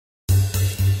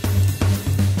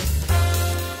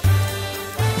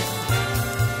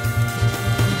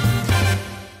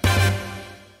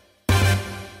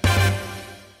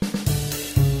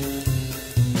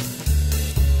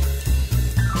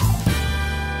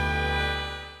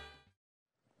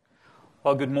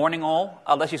Well, good morning, all.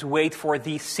 Let's just wait for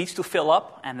these seats to fill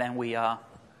up, and then we'll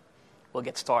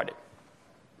get started.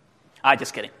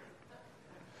 Just kidding.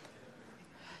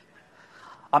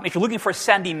 If you're looking for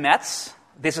Sandy Metz,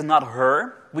 this is not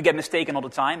her. We get mistaken all the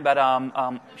time, but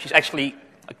she's actually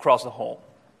across the hall.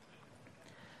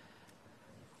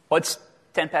 Well, it's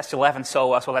 10 past 11, so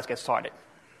let's get started.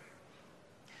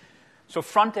 So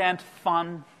front-end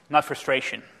fun, not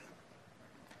frustration.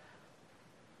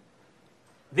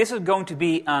 This is going to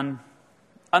be an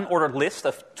unordered list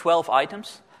of 12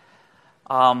 items.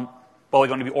 Well, they're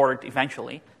going to be ordered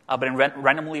eventually, but in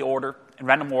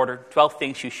random order, 12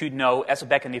 things you should know as a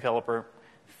backend developer,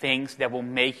 things that will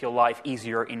make your life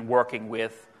easier in working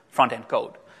with front-end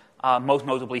code, most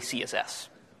notably CSS.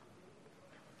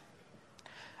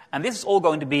 And this is all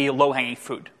going to be low-hanging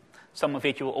fruit. Some of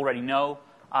it you will already know,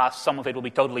 some of it will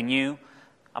be totally new,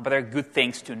 but they're good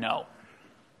things to know.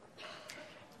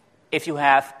 If you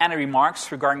have any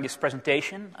remarks regarding this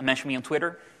presentation, mention me on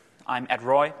Twitter. I'm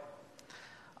 @Roy.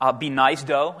 Be nice,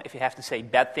 though. If you have to say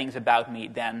bad things about me,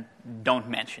 then don't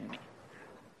mention me.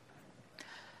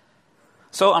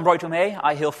 So I'm Roy Tomeij.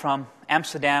 I hail from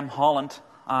Amsterdam, Holland,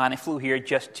 and I flew here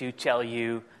just to tell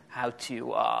you how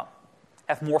to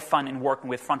have more fun in working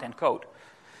with front-end code,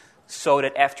 so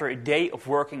that after a day of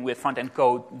working with front-end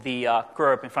code, the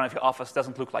curb in front of your office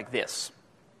doesn't look like this.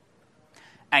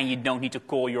 And you don't need to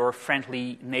call your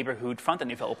friendly neighborhood front-end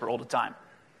developer all the time.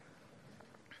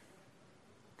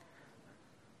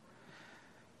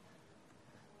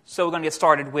 So we're going to get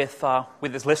started with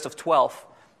this list of 12.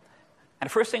 And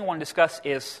the first thing I want to discuss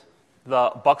is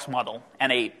the box model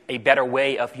and a better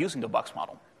way of using the box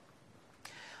model.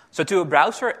 So to a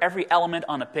browser, every element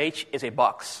on a page is a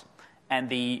box. And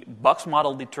the box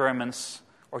model determines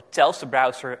or tells the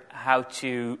browser how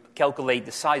to calculate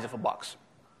the size of a box.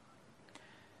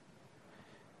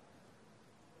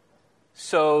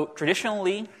 So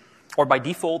traditionally, or by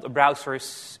default, a browser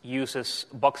uses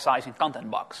box size and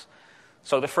content box.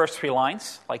 So the first 3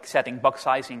 lines, like setting box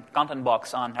size and content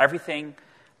box on everything,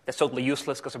 that's totally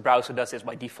useless because the browser does this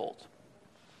by default.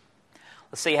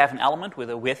 Let's say you have an element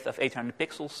with a width of 800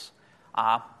 pixels,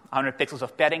 100 pixels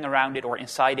of padding around it or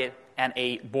inside it, and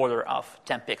a border of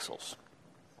 10 pixels.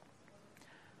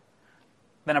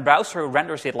 Then a browser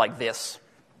renders it like this.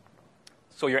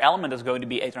 So your element is going to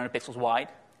be 800 pixels wide,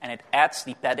 and it adds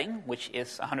the padding, which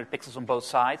is 100 pixels on both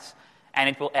sides, and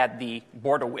it will add the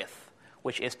border width,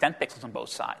 which is 10 pixels on both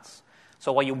sides.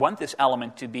 So while you want this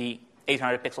element to be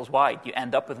 800 pixels wide, you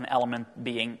end up with an element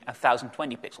being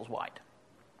 1,020 pixels wide.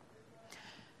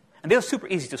 And this is super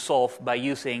easy to solve by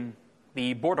using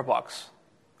the border box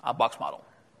model.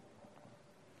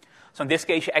 So in this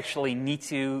case, you actually need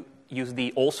to use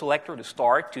the all selector, the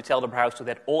star, to tell the browser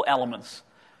that all elements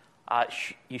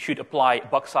you should apply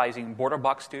box sizing border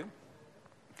box to.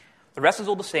 The rest is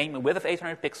all the same, a width of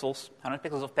 800 pixels, 100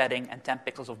 pixels of padding, and 10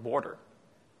 pixels of border.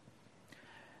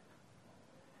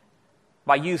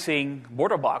 By using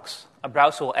border box, a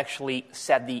browser will actually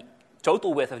set the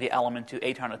total width of the element to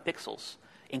 800 pixels,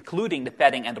 including the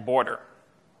padding and the border.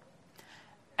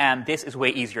 And this is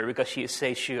way easier because she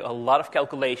saves you a lot of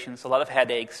calculations, a lot of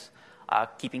headaches,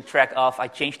 keeping track of, I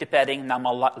changed the padding, now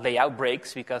my layout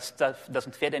breaks because stuff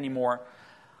doesn't fit anymore.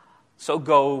 So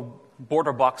go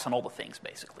border box on all the things,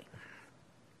 basically.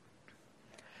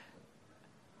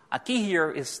 A key here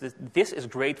is that this is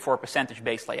great for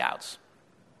percentage-based layouts.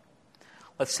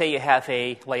 Let's say you have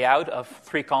a layout of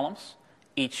 3 columns,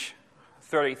 each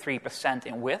 33%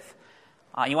 in width.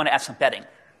 You want to add some padding.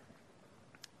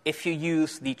 If you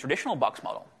use the traditional box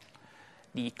model,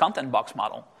 the content box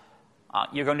model,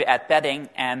 you're going to add padding,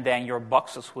 and then your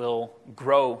boxes will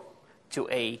grow to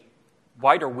a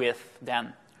wider width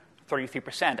than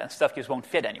 33%, and stuff just won't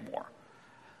fit anymore.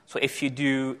 So if you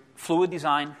do fluid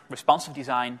design, responsive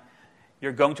design,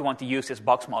 you're going to want to use this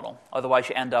box model. Otherwise,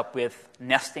 you end up with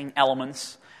nesting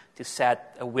elements to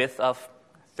set a width of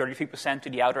 33% to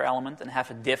the outer element and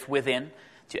have a div within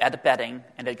to add the padding,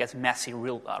 and it gets messy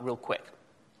real quick.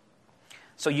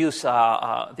 So use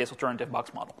this alternative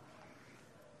box model.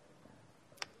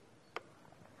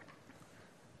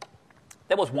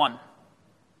 That was one.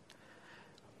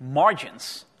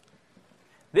 Margins.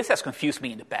 This has confused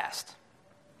me in the past.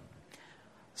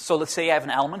 So let's say I have an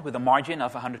element with a margin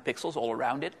of 100 pixels all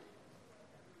around it.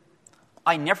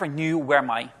 I never knew where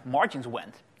my margins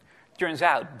went. Turns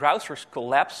out browsers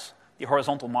collapse the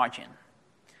horizontal margin.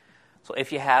 So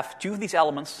if you have 2 of these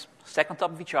elements stacked on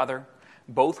top of each other,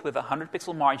 both with a 100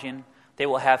 pixel margin, they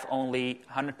will have only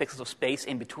 100 pixels of space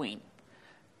in between,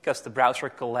 because the browser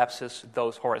collapses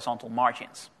those horizontal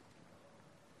margins.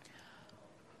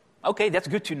 Okay, that's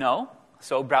good to know.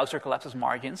 So browser collapses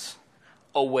margins.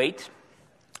 oh wait,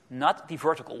 not the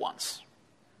vertical ones.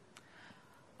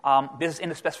 This is in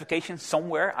the specification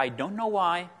somewhere. I don't know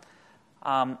why,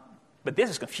 but this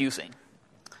is confusing.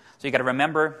 So you got to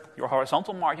remember your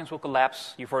horizontal margins will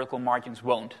collapse, your vertical margins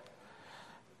won't.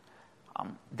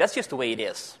 That's just the way it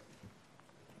is.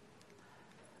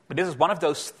 But this is one of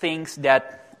those things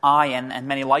that I and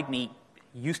many like me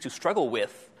used to struggle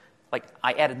with. Like,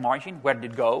 I added margin, where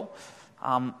did it go?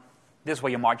 This is where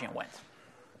your margin went.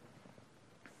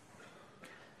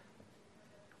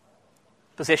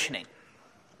 Positioning.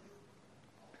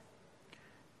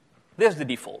 This is the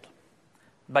default.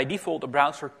 By default, the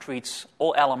browser treats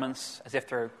all elements as if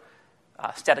they're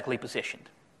statically positioned,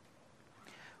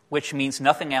 which means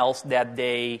nothing else that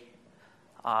they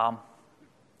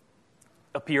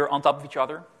appear on top of each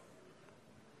other,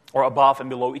 or above and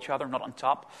below each other, not on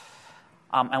top.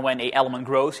 And when an element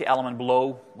grows, the element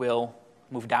below will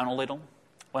move down a little.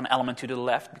 When an element to the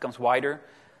left becomes wider,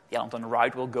 the element on the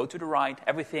right will go to the right.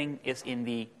 Everything is in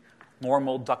the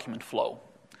normal document flow.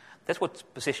 That's what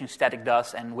position static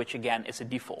does, and which, again, is a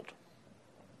default.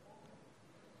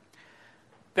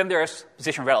 Then there's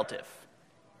position relative.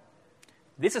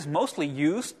 This is mostly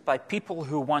used by people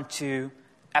who want to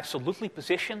absolutely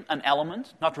position an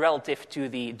element, not relative to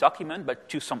the document, but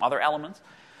to some other element.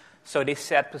 So they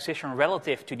set position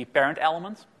relative to the parent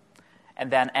element,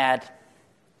 and then add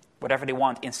whatever they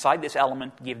want inside this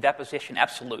element, give that position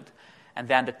absolute. And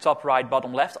then the top right,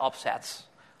 bottom left offsets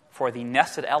for the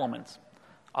nested element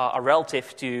are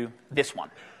relative to this one.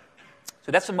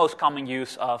 So that's the most common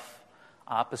use of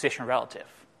position relative.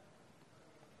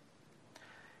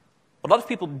 What a lot of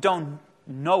people don't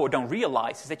know or don't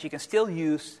realize is that you can still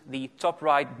use the top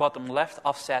right, bottom left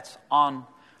offsets on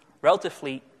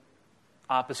relatively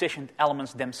positioned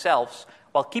elements themselves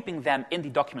while keeping them in the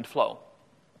document flow.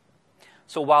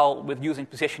 So while with using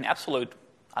position absolute,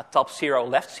 top 0,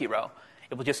 left 0,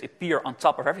 it will just appear on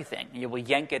top of everything, and you will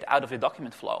yank it out of the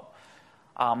document flow.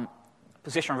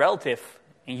 Position relative,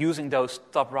 in using those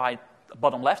top right,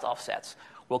 bottom left offsets,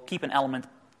 will keep an element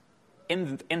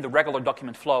in the regular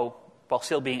document flow while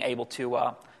still being able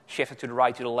to shift it to the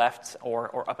right, to the left,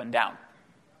 or up and down.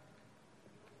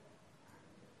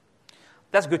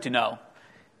 That's good to know,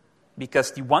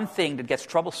 because the one thing that gets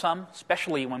troublesome,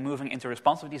 especially when moving into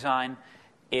responsive design,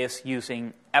 is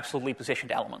using absolutely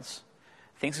positioned elements.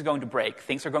 Things are going to break,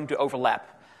 things are going to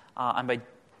overlap, and by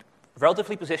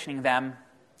relatively positioning them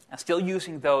and still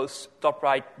using those top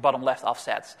right, bottom left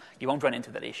offsets, you won't run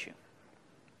into that issue.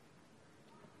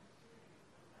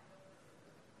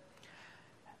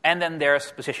 And then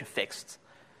there's position fixed.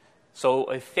 So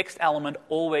a fixed element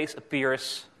always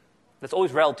appears, that's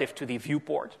always relative to the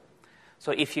viewport.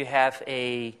 So if you have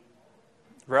a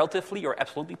relatively or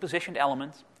absolutely positioned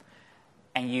element,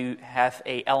 and you have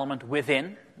an element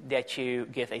within that you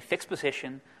give a fixed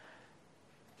position,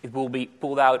 it will be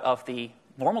pulled out of the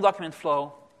normal document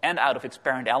flow and out of its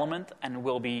parent element, and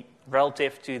will be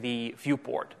relative to the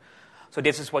viewport. So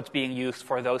this is what's being used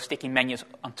for those sticky menus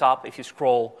on top. If you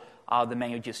scroll, the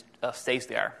menu just stays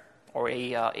there, or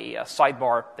a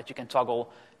sidebar that you can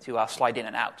toggle to slide in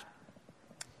and out.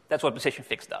 That's what position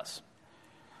fix does.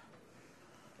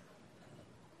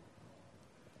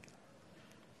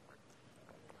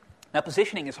 Now,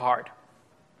 positioning is hard.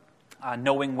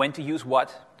 Knowing when to use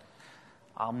what,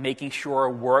 making sure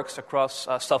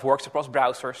stuff works across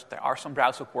browsers. There are some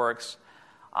browser quirks.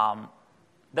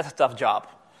 That's a tough job.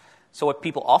 So what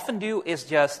people often do is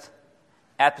just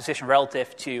add position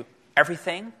relative to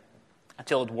everything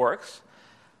until it works.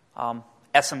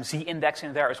 Add some Z index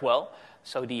in there as well,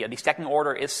 so the stacking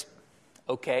order is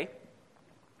okay.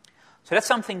 So that's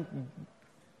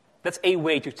a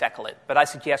way to tackle it, but I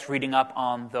suggest reading up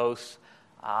on those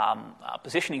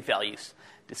positioning values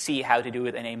to see how to do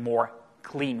it in a more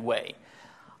clean way.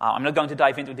 I'm not going to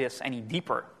dive into this any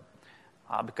deeper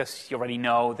because you already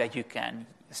know that you can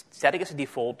static as a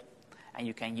default, and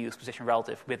you can use position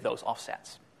relative with those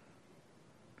offsets.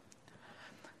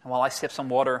 And while I sip some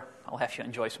water, I'll have you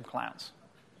enjoy some clowns.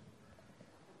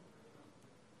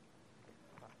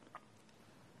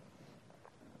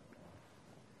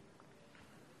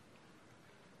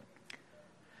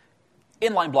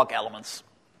 Inline block elements.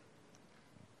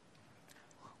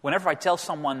 Whenever I tell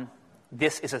someone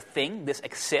this is a thing, this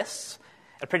exists,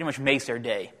 it pretty much makes their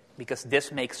day, because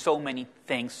this makes so many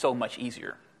things so much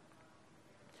easier.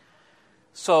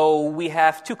 So we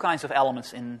have two kinds of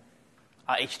elements in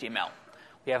HTML.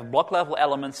 We have block level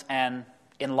elements and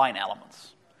inline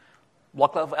elements.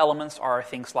 Block level elements are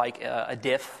things like a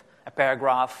div, a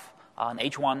paragraph, an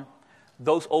H1.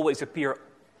 Those always appear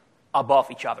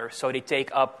above each other, so they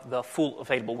take up the full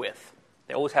available width.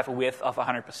 They always have a width of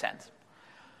 100%.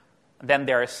 And then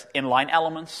there's inline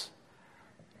elements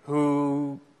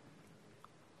they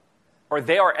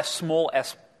are as small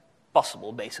as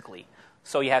possible, basically.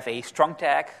 So you have a strong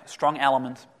tag, a strong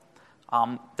element,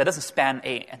 that doesn't span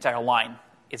an entire line.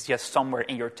 It's just somewhere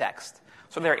in your text.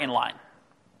 So they're inline.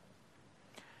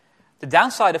 The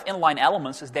downside of inline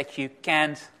elements is that you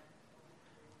can't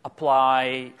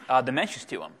apply dimensions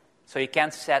to them. So you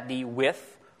can't set the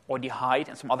width or the height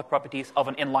and some other properties of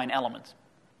an inline element.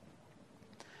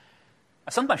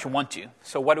 Sometimes you want to.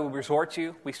 So what do we resort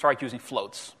to? We start using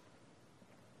floats.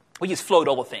 We just float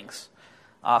all the things.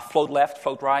 Float left,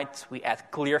 float right. We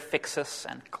add clear fixes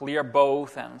and clear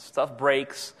both, and stuff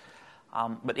breaks.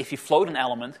 But if you float an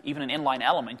element, even an inline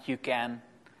element,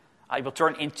 it will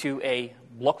turn into a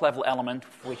block level element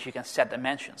for which you can set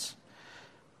dimensions.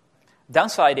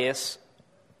 Downside is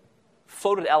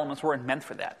floated elements weren't meant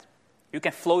for that. You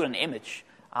can float an image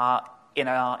in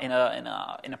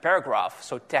a paragraph,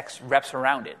 so text wraps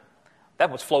around it. That's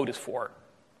what float is for.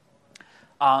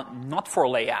 Not for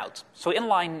layout. So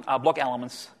inline block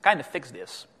elements kind of fix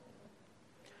this.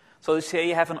 So let's say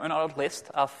you have an unordered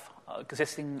list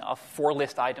consisting of 4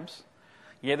 list items.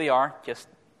 Here they are,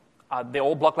 they're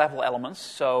all block level elements,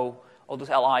 so all those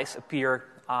LIs appear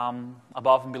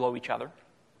above and below each other.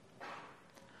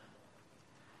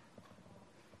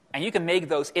 And you can make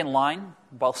those inline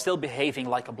while still behaving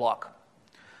like a block.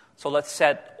 So let's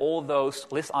set all those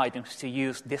list items to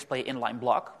use display inline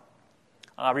block.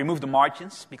 Remove the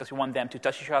margins because we want them to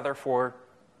touch each other for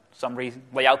some reason,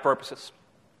 layout purposes.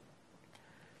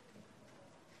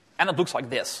 And it looks like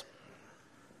this.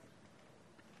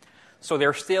 So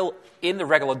they're still in the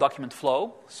regular document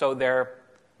flow, so their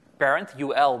parent,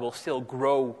 UL, will still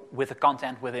grow with the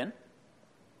content within,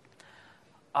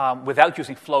 without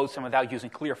using floats and without using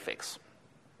clear fix.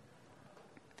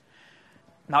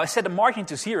 Now I set the margin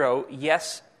to 0,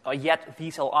 yes, yet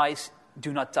these LIs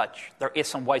do not touch. There is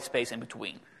some white space in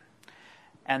between.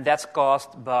 And that's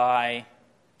caused by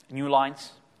new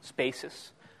lines,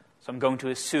 spaces. So I'm going to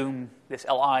assume this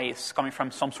LI is coming from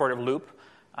some sort of loop.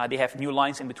 They have new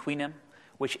lines in between them,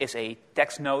 which is a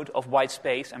text node of white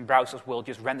space, and browsers will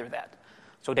just render that.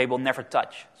 So they will never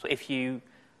touch. So if you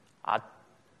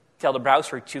tell the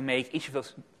browser to make each of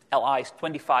those LIs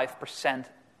 25%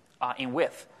 in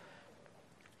width,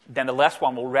 then the last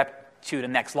one will wrap to the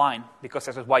next line because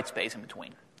there's a white space in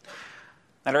between.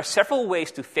 Now there are several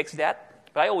ways to fix that,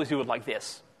 but I always do it like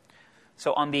this.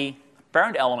 So on the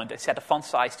parent element, I set the font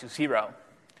size to 0,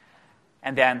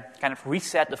 and then kind of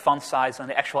reset the font size on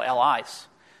the actual LIs.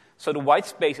 So the white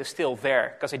space is still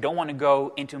there because I don't want to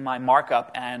go into my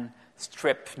markup and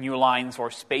strip new lines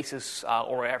or spaces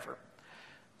or whatever.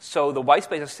 So the white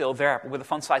space is still there, but with the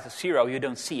font size of 0, you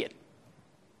don't see it.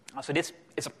 So this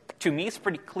is, to me, it's a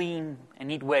pretty clean and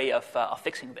neat way of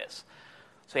fixing this.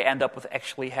 So you end up with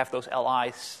actually have those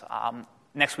LIs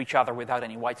next to each other without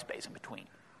any white space in between.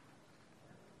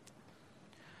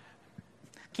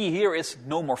 Key here is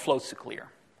no more floats to clear.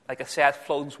 Like I said,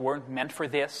 floats weren't meant for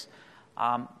this.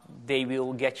 They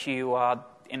will get you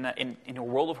in a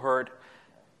world of hurt.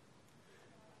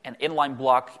 An inline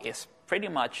block is pretty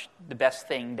much the best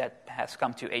thing that has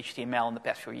come to HTML in the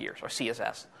past few years, or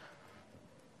CSS.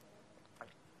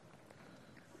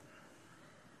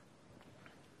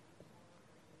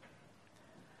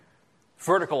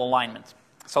 Vertical alignment.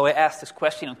 So I asked this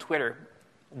question on Twitter,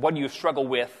 what do you struggle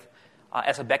with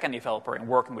as a backend developer and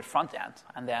working with frontend?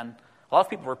 And then a lot of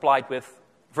people replied with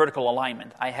vertical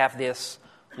alignment. I have this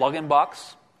login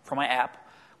box for my app,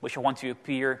 which I want to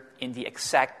appear in the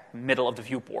exact middle of the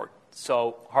viewport,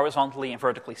 so horizontally and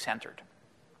vertically centered.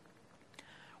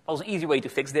 Well, there's an easy way to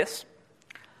fix this.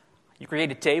 You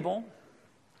create a table,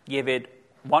 give it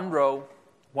 1 row,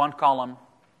 1 column,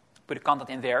 put the content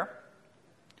in there.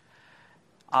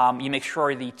 You make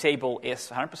sure the table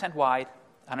is 100% wide,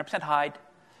 100% height,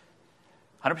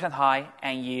 100% high,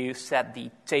 and you set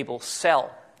the table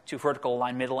cell to vertical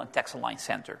align middle and text align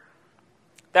center.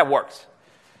 That works.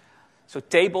 So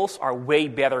tables are way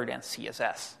better than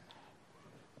CSS.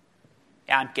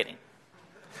 Yeah, I'm kidding.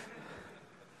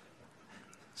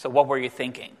 So what were you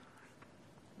thinking?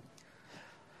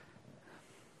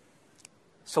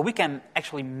 So we can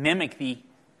actually mimic the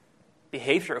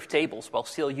behavior of tables while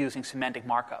still using semantic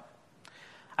markup.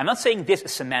 I'm not saying this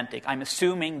is semantic. I'm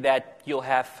assuming that you'll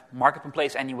have markup in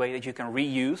place anyway that you can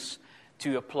reuse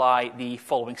to apply the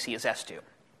following CSS to.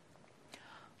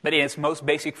 But in its most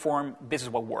basic form, this is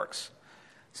what works.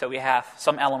 So we have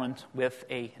some element with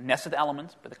a nested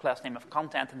element, with a class name of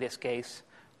content in this case,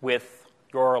 with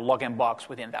your login box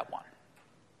within that one.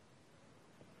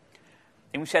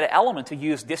 Then we set an element to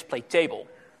use display table.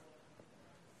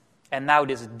 And now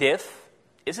this div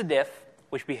is a div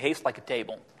which behaves like a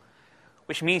table,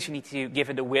 which means you need to give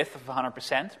it a width of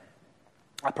 100%,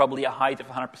 probably a height of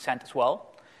 100% as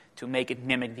well, to make it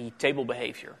mimic the table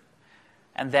behavior.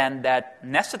 And then that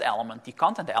nested element, the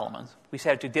content element, we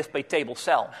set it to display table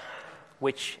cell,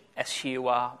 which, as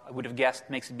you would have guessed,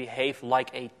 makes it behave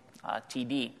like a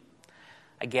TD.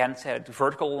 Again, set it to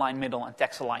vertical align middle and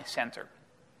text align center.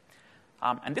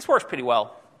 And this works pretty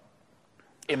well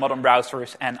in modern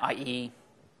browsers and IE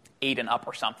 8 and up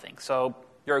or something. So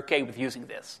you're okay with using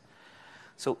this.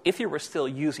 So if you were still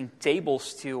using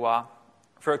tables to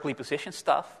vertically position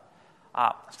stuff,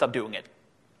 stop doing it.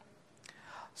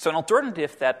 So an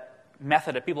alternative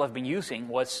method that people have been using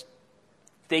was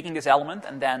taking this element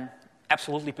and then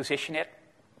absolutely position it,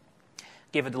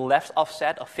 give it a left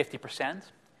offset of 50%,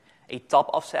 a top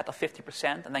offset of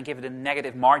 50%, and then give it a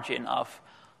negative margin of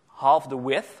half the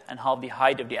width and half the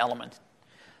height of the element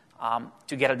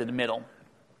to get it in the middle.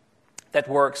 That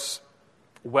works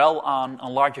well on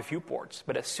larger viewports,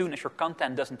 but as soon as your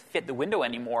content doesn't fit the window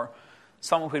anymore,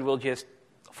 some of it will just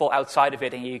fall outside of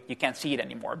it and you can't see it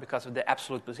anymore because of the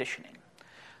absolute positioning.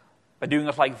 By doing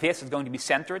it like this, it's going to be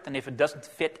centered, and if it doesn't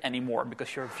fit anymore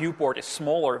because your viewport is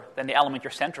smaller than the element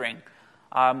you're centering,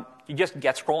 you just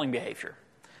get scrolling behavior.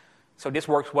 So this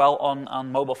works well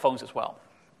on mobile phones as well.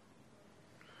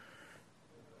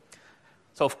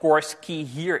 So of course, key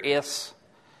here is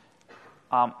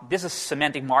this is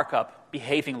semantic markup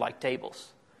behaving like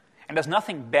tables. And there's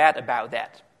nothing bad about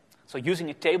that. So using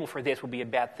a table for this would be a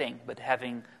bad thing, but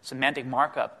having semantic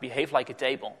markup behave like a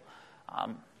table,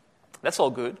 that's all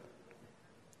good.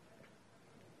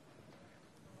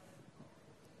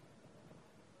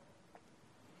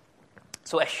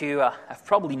 So as you have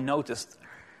probably noticed,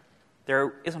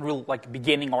 there isn't real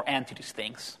beginning or end to these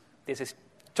things. This is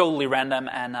totally random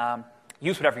and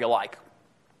use whatever you like.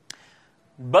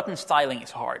 Button styling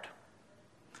is hard.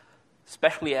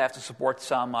 Especially you have to support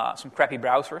some crappy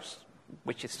browsers,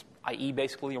 which is IE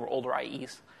basically, or older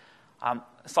IEs.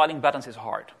 Styling buttons is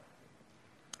hard.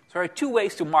 So there are two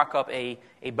ways to mark up a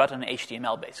button in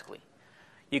HTML basically.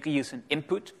 You can use an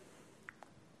input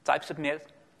type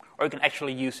submit, or you can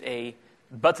actually use a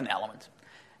button element.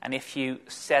 And if you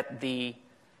set the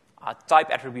type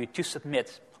attribute to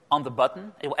submit on the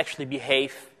button, it will actually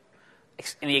behave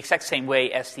in the exact same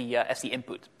way as the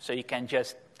input. So you can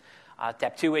just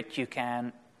tap to it, you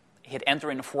can hit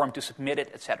enter in the form to submit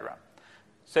it, etc.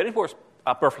 So it works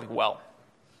perfectly well.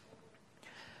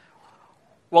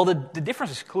 Well, the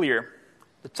difference is clear.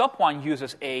 The top one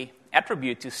uses a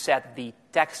attribute to set the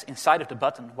text inside of the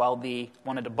button, while the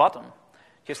one at the bottom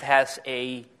just has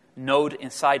a node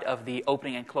inside of the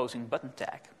opening and closing button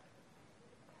tag,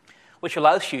 which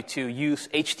allows you to use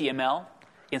HTML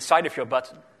inside of your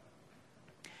button.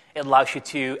 It allows you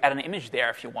to add an image there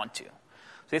if you want to. So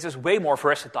this is way more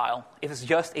versatile. If it's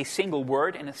just a single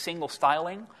word in a single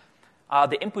styling,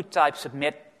 the input type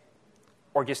submit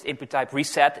or just input type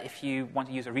reset if you want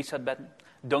to use a reset button.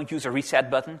 Don't use a reset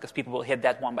button because people will hit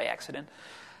that one by accident.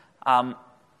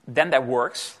 Then that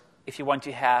works. If you want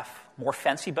to have more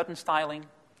fancy button styling,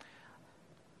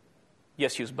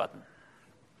 just use button.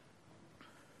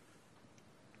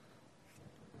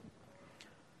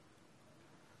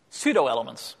 Pseudo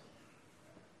elements.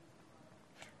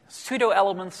 Pseudo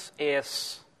elements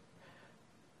is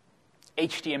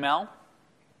HTML.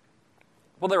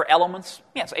 Well, there are elements.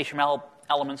 Yes, HTML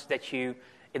elements that you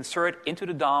insert into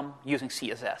the DOM using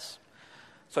CSS.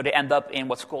 So they end up in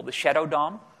what's called the shadow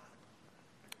DOM.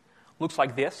 Looks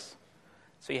like this.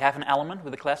 So you have an element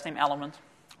with a class name element,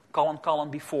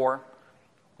 colon before,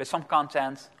 with some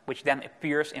content, which then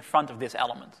appears in front of this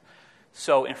element.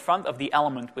 So in front of the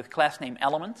element with class name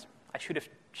element, I should have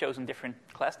chosen different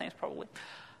class names probably,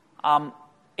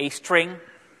 a string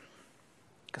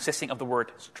consisting of the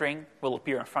word string will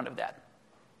appear in front of that.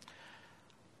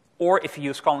 Or if you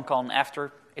use colon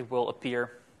after, it will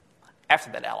appear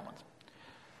after that element.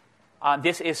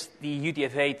 This is the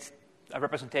UTF-8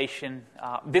 representation.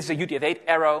 This is a UTF-8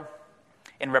 arrow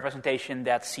in representation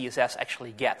that CSS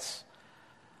actually gets.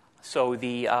 So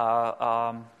the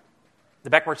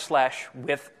backward slash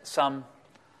with some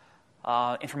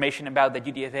information about the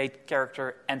UTF-8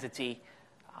 character entity,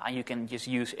 you can just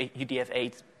use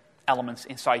UTF-8 elements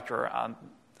inside your,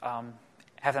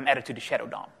 have them added to the shadow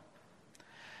DOM.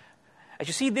 As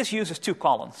you see, this uses two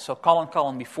colons, so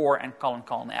colon before and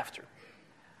colon after.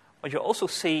 What you also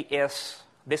see is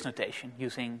this notation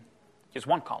using just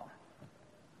one column.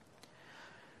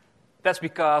 That's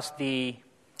because the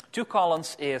two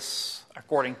columns is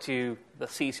according to the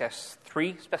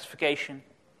CSS3 specification,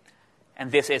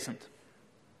 and this isn't.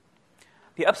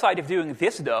 The upside of doing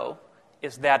this, though,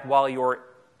 is that while your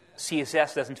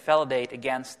CSS doesn't validate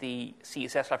against the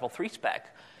CSS level 3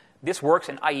 spec, this works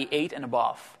in IE 8 and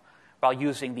above, while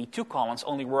using the 2 columns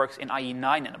only works in IE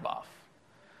 9 and above.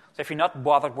 So if you're not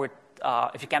bothered with,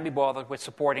 if you can be bothered with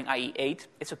supporting IE 8,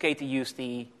 it's okay to use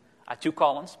the 2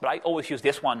 columns, but I always use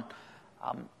this one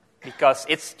because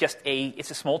it's just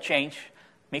it's a small change,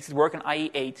 makes it work in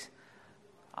IE 8,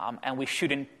 and we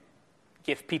shouldn't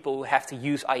give people who have to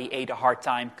use IE 8 a hard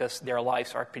time because their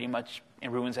lives are pretty much in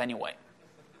ruins anyway.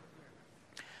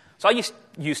 So I just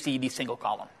use the single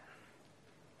column.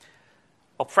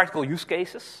 Well, practical use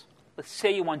cases. Let's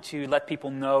say you want to let people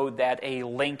know that a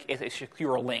link is a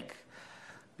secure link,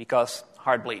 because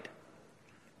Heartbleed.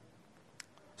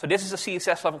 So this is a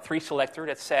CSS level 3 selector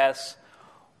that says,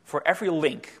 for every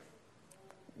link,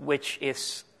 which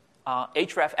is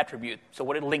href attribute, so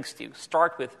what it links to,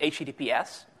 start with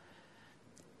HTTPS,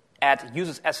 add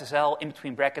uses SSL in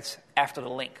between brackets after the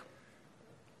link.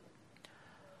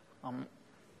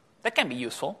 That can be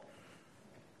useful.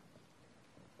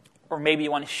 Or maybe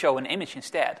you want to show an image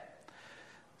instead.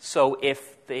 So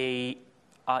if the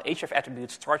href attribute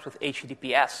starts with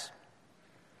HTTPS,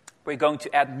 we're going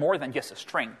to add more than just a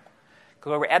string.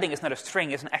 Because what we're adding is not a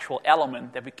string, it's an actual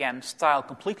element that we can style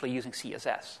completely using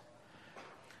CSS.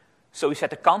 So we set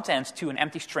the contents to an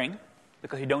empty string,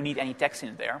 because you don't need any text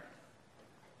in there.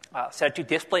 Set it to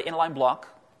display inline block,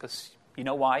 because you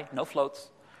know why, no floats.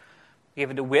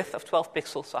 Give it a width of 12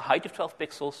 pixels, a height of 12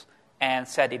 pixels, and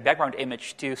set a background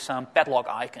image to some padlock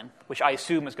icon, which I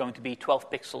assume is going to be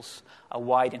 12 pixels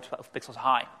wide and 12 pixels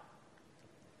high.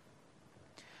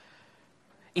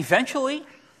 Eventually,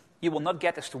 you will not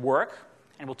get this to work,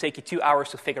 and it will take you 2 hours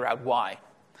to figure out why.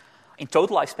 In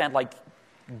total, I spent like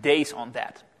days on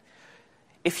that.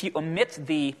 If you omit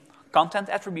the content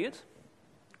attribute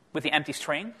with the empty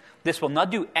string, this will not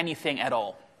do anything at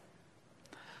all.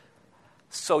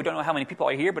 So I don't know how many people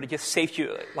are here, but it just saves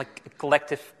you like a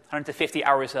collective 150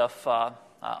 hours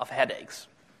of headaches.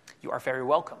 You are very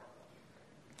welcome.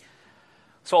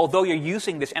 So although you're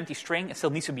using this empty string, it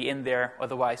still needs to be in there,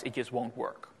 otherwise it just won't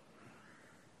work.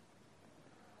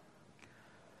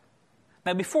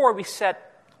 Now before we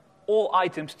set all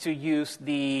items to use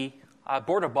the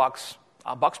border box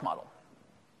box model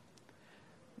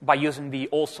by using the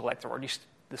all selector or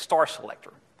the star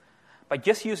selector. By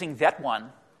just using that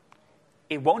one,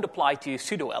 it won't apply to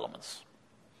pseudo elements.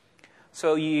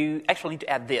 So you actually need to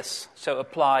add this. So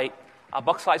apply a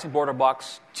box size and border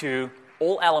box to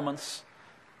all elements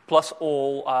plus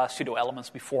all pseudo elements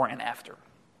before and after.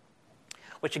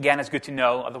 Which again is good to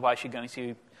know, otherwise you're going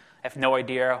to have no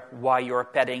idea why your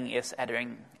padding is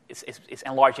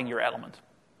enlarging your element.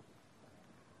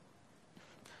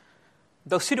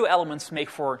 Those pseudo elements make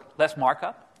for less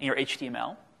markup in your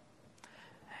HTML,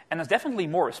 and it's definitely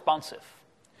more responsive.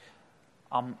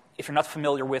 If you're not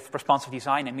familiar with responsive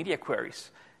design and media queries,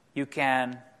 you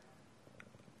can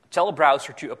tell a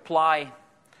browser to apply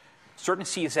certain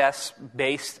CSS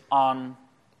based on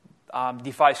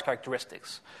device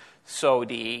characteristics. So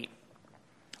the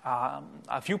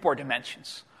viewport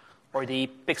dimensions or the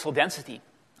pixel density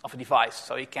of a device.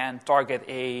 So you can target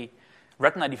a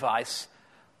Retina device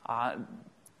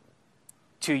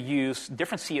to use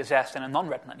different CSS than a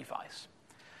non-Retina device.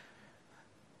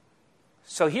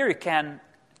 So here you can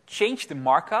change the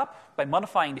markup by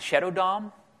modifying the shadow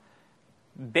DOM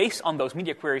based on those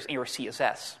media queries in your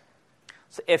CSS.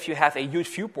 So if you have a huge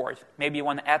viewport, maybe you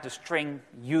want to add the string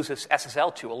uses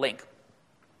SSL to a link.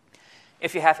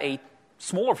 If you have a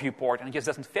smaller viewport and it just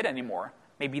doesn't fit anymore,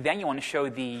 maybe then you want to show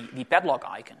the padlock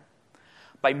icon.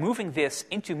 By moving this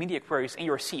into media queries in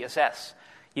your CSS,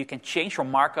 you can change your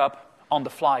markup on the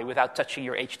fly without touching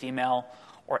your HTML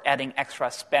or adding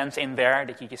extra spans in there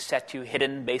that you just set to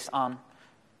hidden based on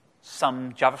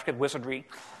some JavaScript wizardry.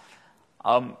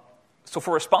 So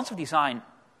for responsive design,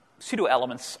 pseudo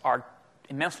elements are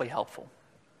immensely helpful.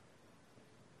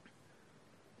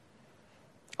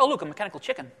 Oh, look, a mechanical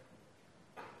chicken.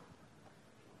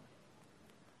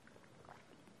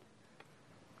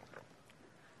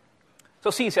 So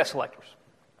CSS selectors.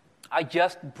 I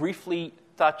just briefly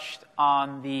touched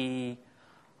on the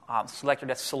selector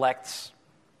that selects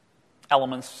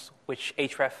elements which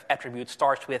href attribute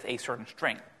starts with a certain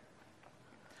string.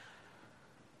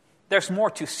 There's more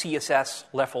to CSS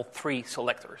level 3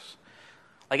 selectors.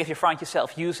 Like if you find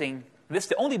yourself using, this is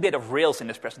the only bit of Rails in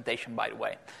this presentation, by the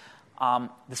way,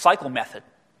 the cycle method.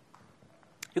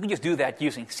 You can just do that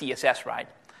using CSS, right?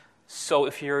 So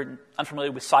if you're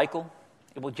unfamiliar with cycle,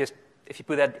 it will just, if you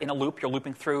put that in a loop, you're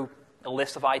looping through a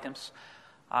list of items.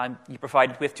 You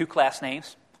provide it with 2 class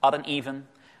names, odd and even,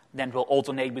 then we'll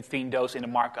alternate between those in the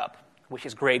markup, which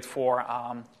is great for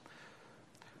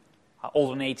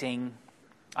alternating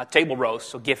table rows,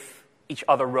 so give each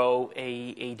other row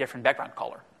a different background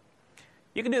color.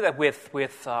 You can do that with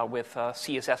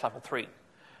CSS level 3.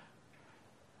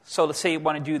 So let's say you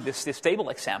want to do this table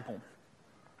example.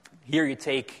 Here you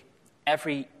take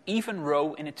every even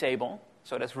row in a table,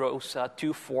 so that's rows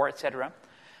 2, 4, etc.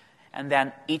 And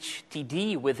then each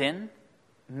TD within,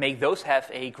 make those have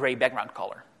a gray background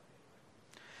color.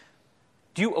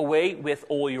 Do away with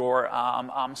all your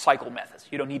cycle methods.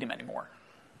 You don't need them anymore.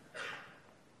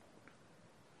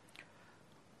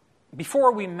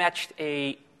 Before we matched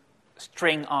a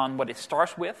string on what it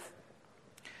starts with,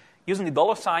 using the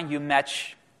 $, you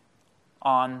match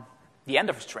on the end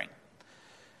of a string.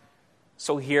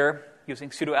 So here,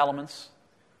 using pseudo elements,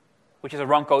 which is a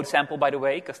wrong code sample, by the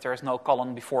way, because there is no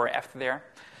colon before or after there.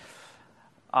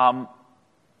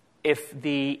 If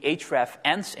the href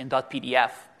ends in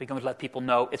 .pdf, we're going to let people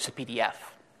know it's a PDF.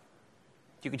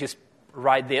 You could just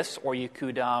write this, or you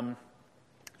could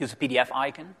use a PDF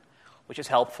icon, which is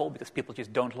helpful because people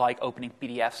just don't like opening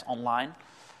PDFs online.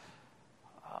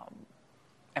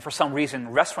 And for some reason,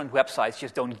 restaurant websites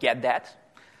just don't get that.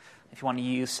 If you want to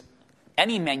use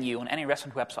any menu on any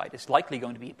restaurant website, it's likely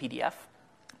going to be a PDF.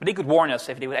 But they could warn us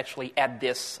if they would actually add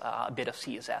this bit of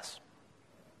CSS.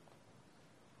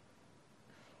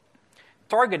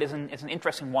 Target is an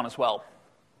interesting one as well.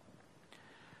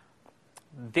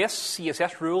 This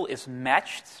CSS rule is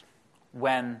matched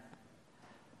when...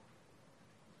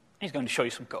 He's going to show you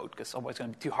some code, because otherwise it's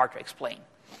going to be too hard to explain.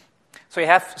 So you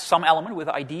have some element with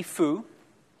ID foo,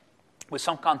 with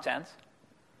some content.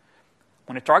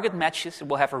 When the target matches, it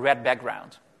will have a red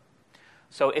background.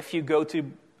 So if you go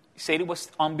to, say it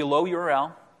was on below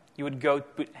URL, you would go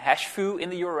put #foo in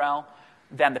the URL,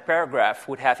 then the paragraph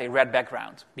would have a red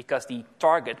background, because the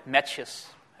target matches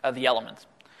the element.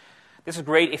 This is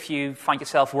great if you find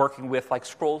yourself working with like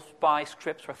scroll by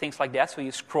scripts or things like that. So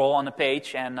you scroll on the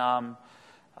page and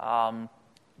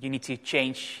you need to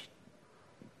change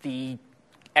the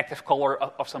active color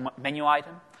of some menu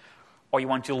item, or you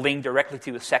want to link directly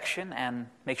to a section and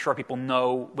make sure people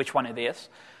know which one it is.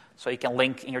 So you can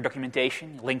link in your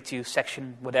documentation, link to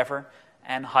section whatever,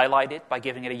 and highlight it by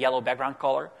giving it a yellow background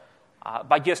color.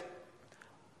 It's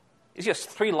just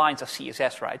 3 lines of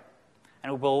CSS, right?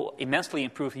 And it will immensely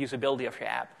improve the usability of your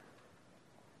app.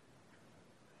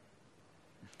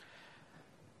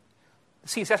 The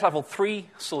CSS level 3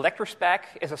 selector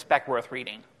spec is a spec worth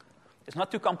reading. It's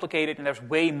not too complicated, and there's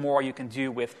way more you can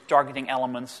do with targeting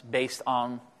elements based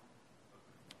on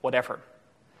whatever.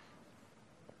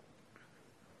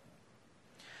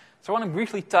 So I want to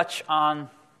briefly touch on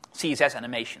CSS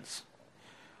animations.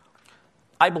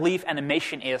 I believe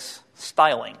animation is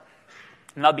styling,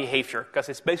 not behavior, because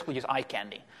it's basically just eye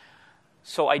candy.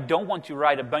 So I don't want to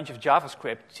write a bunch of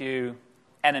JavaScript to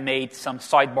animate some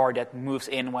sidebar that moves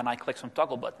in when I click some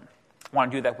toggle button. I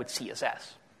want to do that with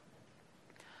CSS.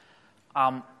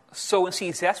 So in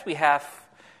CSS, we have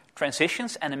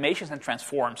transitions, animations, and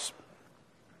transforms.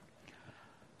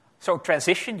 So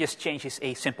transition just changes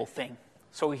a simple thing.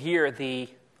 So here the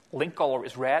link color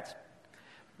is red.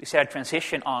 We set a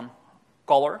transition on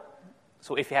color.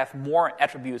 So if you have more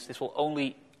attributes, this will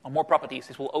only, or more properties,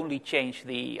 this will only change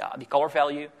the color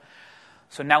value.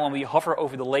 So now when we hover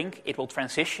over the link, it will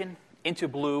transition into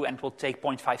blue, and it will take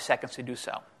 0.5 seconds to do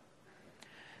so.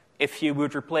 If you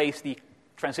would replace the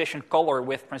transition color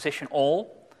with transition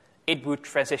all, it would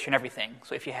transition everything.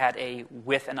 So if you had a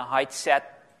width and a height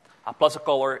set plus a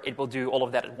color, it will do all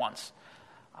of that at once.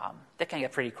 That can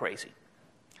get pretty crazy.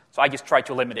 So I just try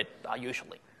to limit it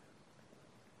usually.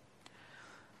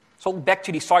 So back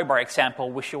to the sidebar example,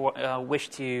 which you wish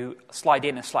to slide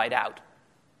in and slide out.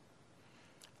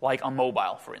 Like on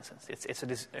mobile, for instance. It's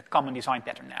a common design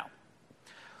pattern now.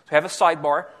 So you have a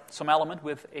sidebar, some element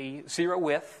with a 0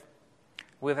 width,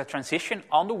 with a transition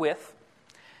on the width,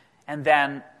 and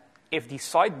then if the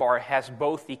sidebar has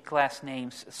both the class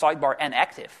names sidebar and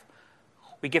active,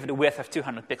 we give it a width of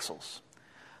 200 pixels.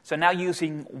 So now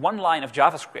using one line of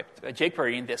JavaScript, a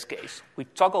jQuery in this case, we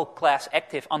toggle class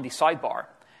active on the sidebar,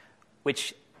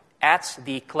 which adds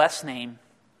the class name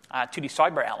to the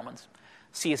sidebar element.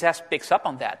 CSS picks up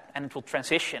on that, and it will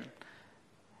transition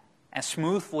and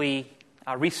smoothly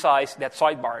resize that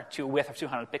sidebar to a width of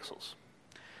 200 pixels.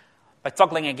 By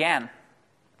toggling again,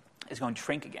 it's going to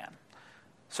shrink again.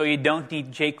 So you don't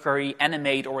need jQuery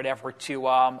animate or whatever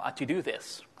to do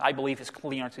this. I believe it's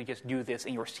cleaner to just do this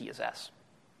in your CSS.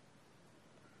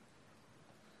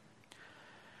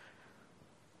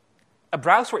 A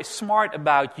browser is smart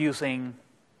about using,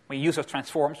 when you use those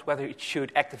transforms, whether it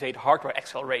should activate hardware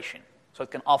acceleration, so it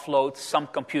can offload some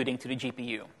computing to the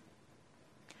GPU.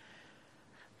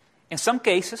 In some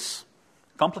cases,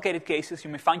 complicated cases, you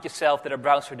may find yourself that a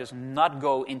browser does not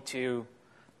go into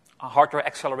a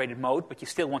hardware-accelerated mode, but you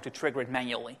still want to trigger it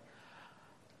manually.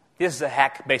 This is a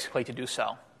hack, basically, to do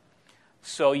so.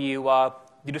 So you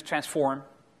do this transform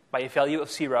by a value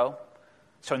of 0,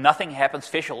 so nothing happens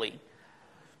visually.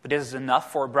 But this is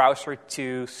enough for a browser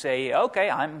to say, OK,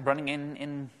 I'm running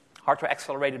in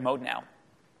hardware-accelerated mode now.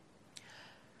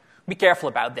 Be careful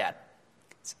about that.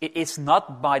 It's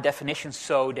not by definition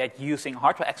so that using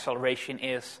hardware acceleration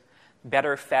is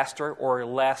better, faster, or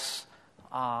less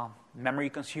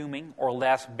memory consuming or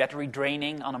less battery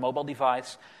draining on a mobile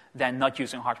device than not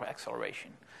using hardware acceleration.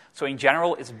 So in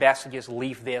general, it's best to just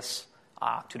leave this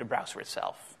to the browser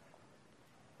itself.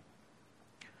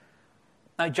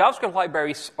 Now, JavaScript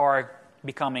libraries are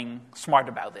becoming smart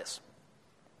about this.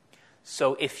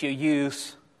 So if you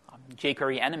use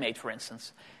jQuery Animate, for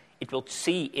instance, it will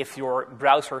see if your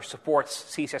browser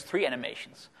supports CSS3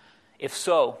 animations. If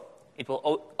so, it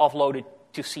will offload it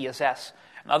to CSS.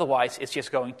 And otherwise, it's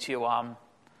just going to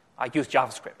use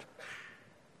JavaScript.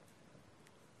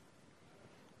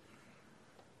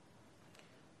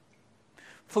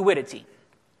 Fluidity.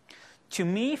 To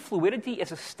me, fluidity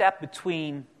is a step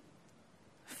between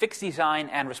fixed design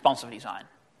and responsive design.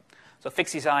 So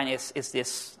fixed design is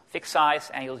this fixed size,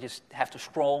 and you'll just have to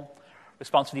scroll.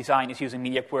 Responsive design is using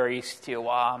media queries to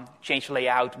change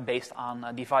layout based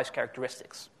on device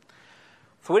characteristics.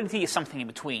 Fluidity is something in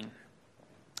between,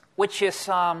 which is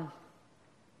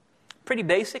pretty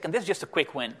basic, and this is just a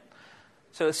quick win.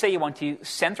 So let's say you want to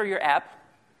center your app.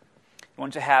 You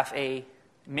want to have a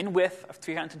min width of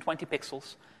 320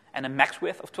 pixels and a max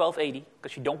width of 1280,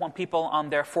 because you don't want people on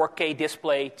their 4K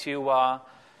display to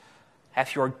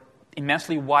have your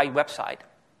immensely wide website.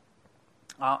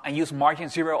 And use margin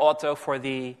 0 auto for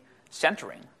the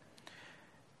centering.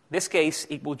 In this case,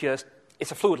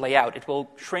 it's a fluid layout. It will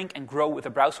shrink and grow with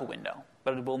a browser window,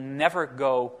 but it will never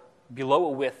go below a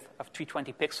width of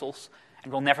 320 pixels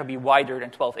and will never be wider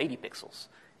than 1280 pixels.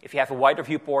 If you have a wider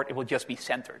viewport, it will just be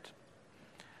centered.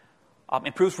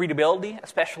 Improves readability,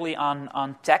 especially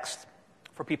on text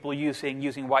for people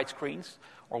using wide screens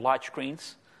or large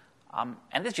screens.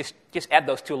 And this just add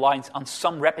those two lines on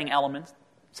some wrapping element,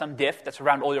 some div that's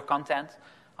around all your content.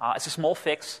 It's a small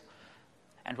fix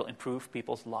and will improve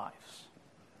people's lives.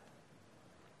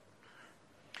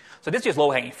 So this is just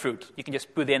low-hanging fruit. You can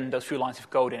just put in those few lines of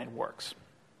code and it works.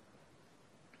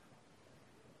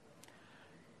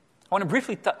 I want to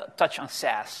briefly touch on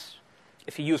Sass.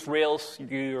 If you use Rails,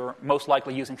 you're most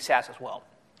likely using Sass as well.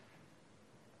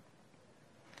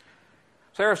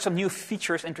 So there are some new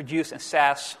features introduced in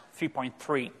Sass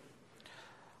 3.3.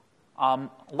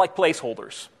 Like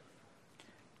placeholders.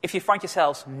 If you find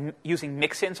yourselves using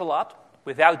mixins a lot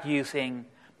without using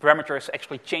parameters to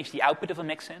actually change the output of a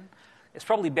mixin, it's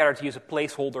probably better to use a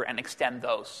placeholder and extend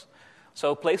those.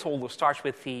 So placeholder starts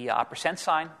with the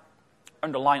 %,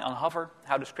 underline on hover,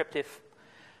 how descriptive.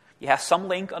 You have some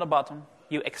link on the bottom.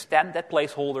 You extend that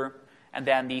placeholder, and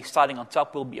then the styling on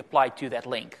top will be applied to that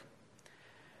link.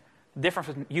 The difference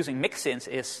with using mixins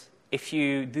is if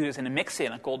you do this in a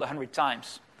mixin and call it 100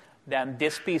 times, then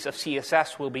this piece of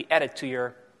CSS will be added to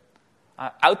your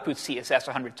output CSS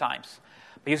 100 times.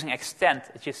 But using extend,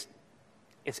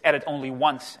 it's added only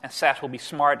once, and Sass will be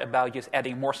smart about just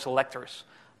adding more selectors,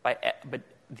 but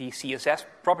the CSS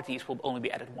properties will only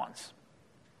be added once.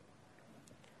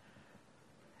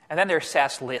 And then there's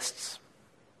Sass lists.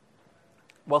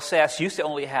 Well, Sass used to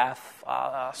only have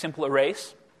simple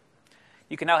arrays.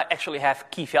 You can now actually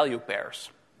have key-value pairs.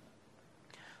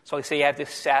 So let's say you have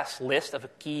this Sass list of a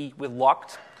key with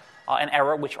locked, an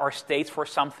error, which are states for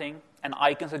something, and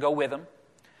icons that go with them.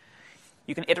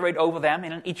 You can iterate over them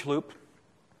in an each loop,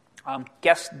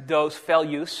 guess those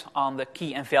values on the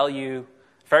key and value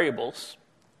variables,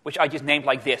 which I just named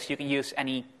like this. You can use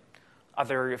any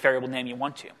other variable name you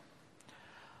want to.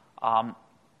 And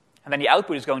then the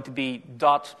output is going to be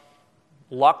dot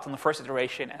locked on the first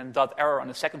iteration and dot error on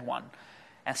the second one,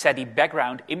 and set the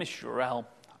background image URL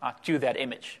to that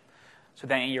image. So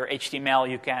then in your HTML,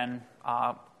 you can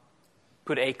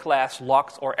put a class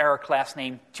locked or error class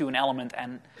name to an element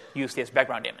and use this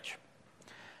background image.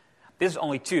 This is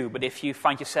only 2, but if you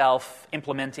find yourself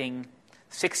implementing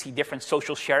 60 different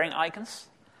social sharing icons,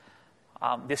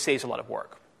 this saves a lot of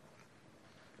work.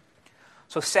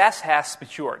 So Sass has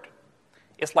matured.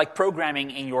 It's like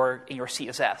programming in your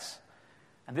CSS.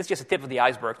 And this is just the tip of the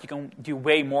iceberg. You can do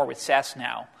way more with Sass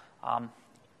now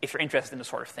if you're interested in this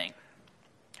sort of thing.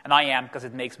 And I am, because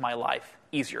it makes my life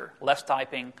easier. Less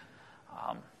typing.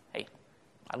 Hey,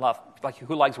 I love,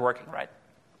 who likes working, right?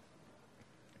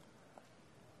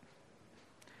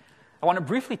 I want to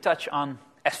briefly touch on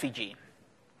SVG.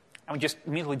 And we just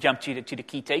immediately jump to the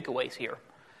key takeaways here.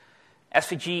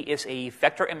 SVG is a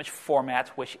vector image format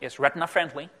which is retina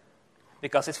friendly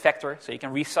because it's vector, so you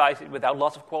can resize it without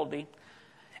loss of quality.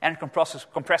 And it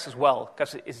compresses well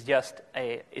because it's just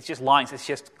lines, it's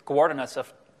just coordinates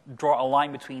of draw a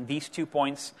line between these 2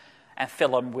 points and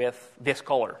fill them with this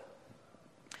color.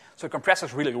 So it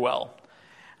compresses really well.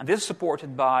 And this is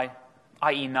supported by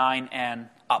IE9 and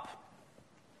up.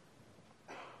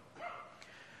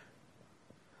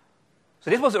 So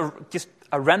this was just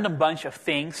a random bunch of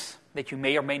things that you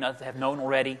may or may not have known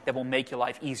already that will make your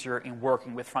life easier in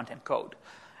working with front-end code.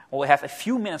 We'll have a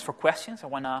few minutes for questions. I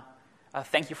want to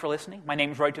thank you for listening. My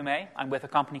name is Tomeij. I'm with a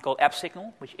company called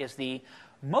AppSignal, which is the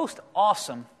most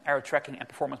awesome error tracking and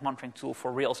performance monitoring tool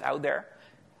for Rails out there.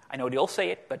 I know they all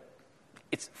say it, but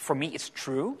for me, it's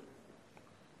true.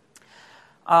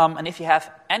 And if you have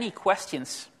any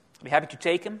questions, I'll be happy to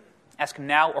take them. Ask them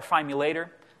now or find me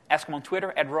later. Ask them on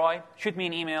Twitter @Roy. Shoot me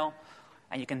an email.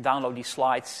 And you can download these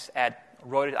slides at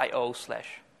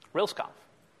roy.io/RailsConf.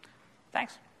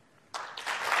 Thanks.